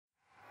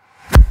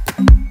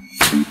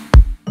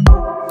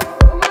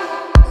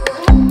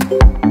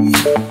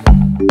Hello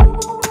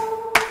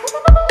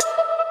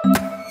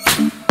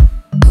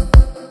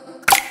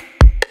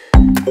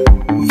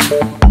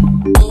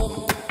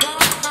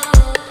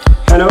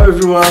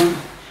everyone,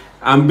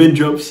 I'm Ben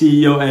Diop,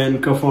 CEO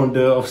and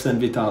co-founder of Sen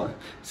Vitale.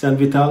 Sen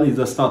Vitale is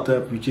a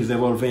startup which is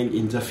evolving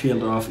in the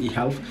field of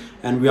e-health,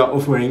 and we are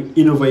offering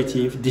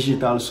innovative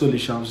digital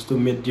solutions to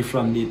meet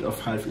different needs of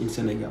health in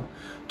Senegal.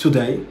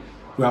 Today,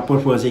 we are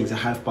proposing the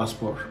Health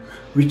Passport,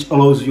 which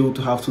allows you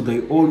to have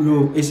today all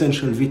your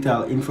essential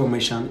vital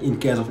information in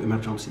case of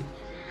emergency.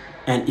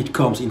 And it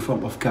comes in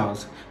form of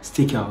cards,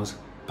 stickers,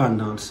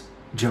 pendants,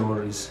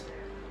 jewelries.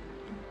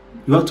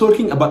 You are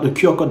talking about the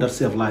QR code that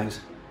saves lives.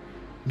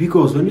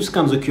 Because when you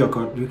scan the QR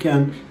code, you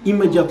can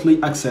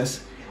immediately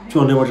access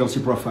to an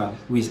emergency profile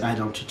with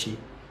identity,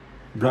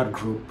 blood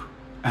group,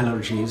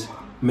 allergies,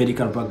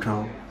 medical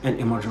background, and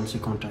emergency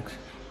contacts.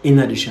 In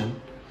addition,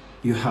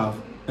 you have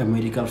a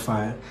medical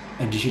file,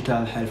 a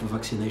digital health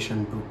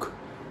vaccination book,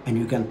 and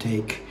you can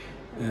take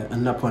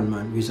an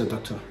appointment with a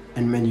doctor,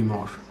 and many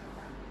more.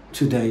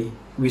 Today,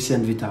 we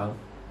Sen Vitale,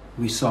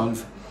 we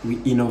solve, we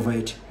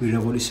innovate, we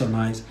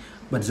revolutionize,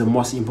 but the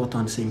most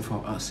important thing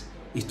for us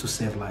is to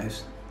save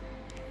lives.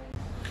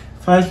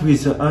 Faced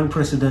with the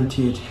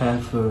unprecedented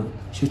health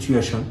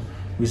situation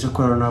with the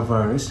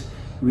coronavirus,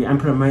 we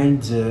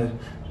implement the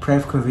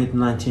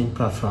PrevCovid-19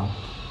 platform,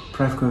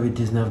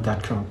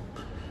 prevcovid19.com,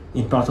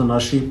 in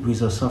partnership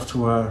with a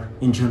software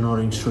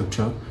engineering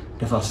structure,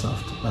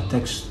 DevaSoft, a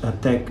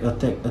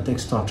tech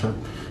startup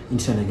in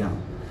Senegal.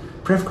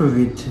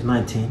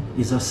 PrevCovid-19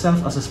 is a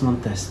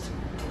self-assessment test.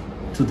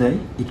 Today,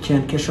 it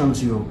can question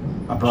you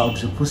about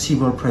the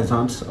possible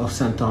presence of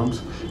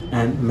symptoms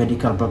and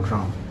medical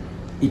background.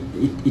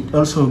 It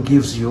also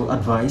gives you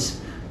advice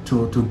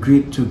to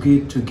guide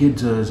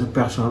the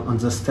person on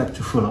the steps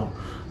to follow,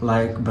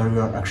 like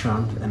barrier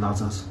action and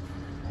others.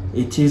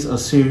 It is a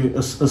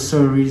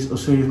series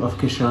of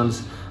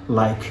questions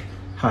like: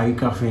 are you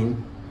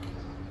coughing?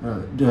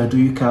 Do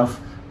you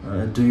cough?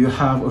 Do you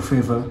have a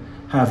fever?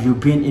 Have you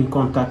been in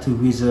contact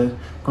with a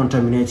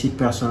contaminated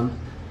person?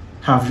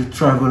 Have you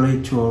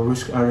traveled to a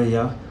risk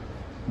area?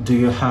 Do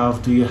you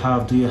have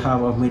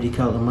a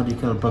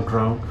medical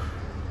background?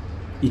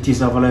 It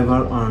is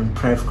available on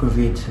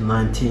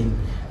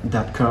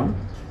prevcovid19.com.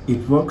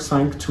 It works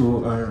thanks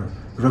to a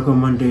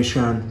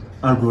recommendation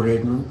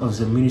algorithm of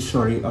the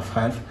Ministry of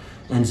Health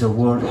and the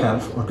World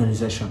Health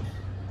Organization.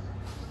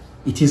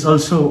 It is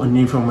also an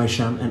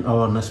information and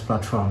awareness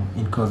platform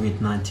in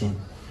COVID-19.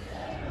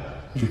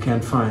 You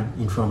can find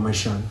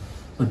information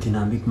on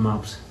dynamic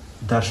maps,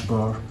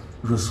 dashboard,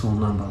 useful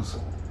numbers.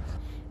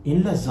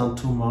 In less than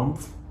 2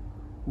 months,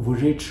 we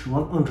reached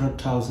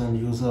 100,000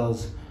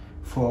 users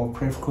for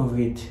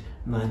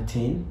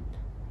PrevCovid-19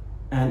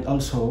 and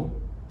also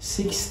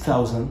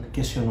 6,000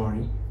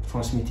 questionnaires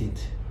transmitted.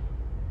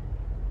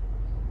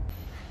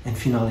 And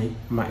finally,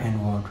 my end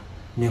word: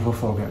 never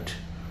forget,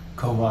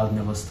 coward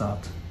never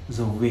start,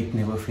 the weak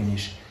never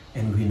finish,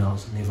 and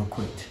winners never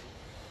quit.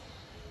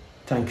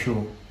 Thank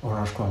you,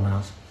 Orange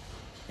Corners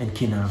and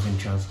Kina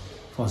Ventures,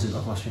 for this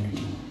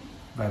opportunity.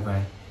 Bye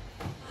bye.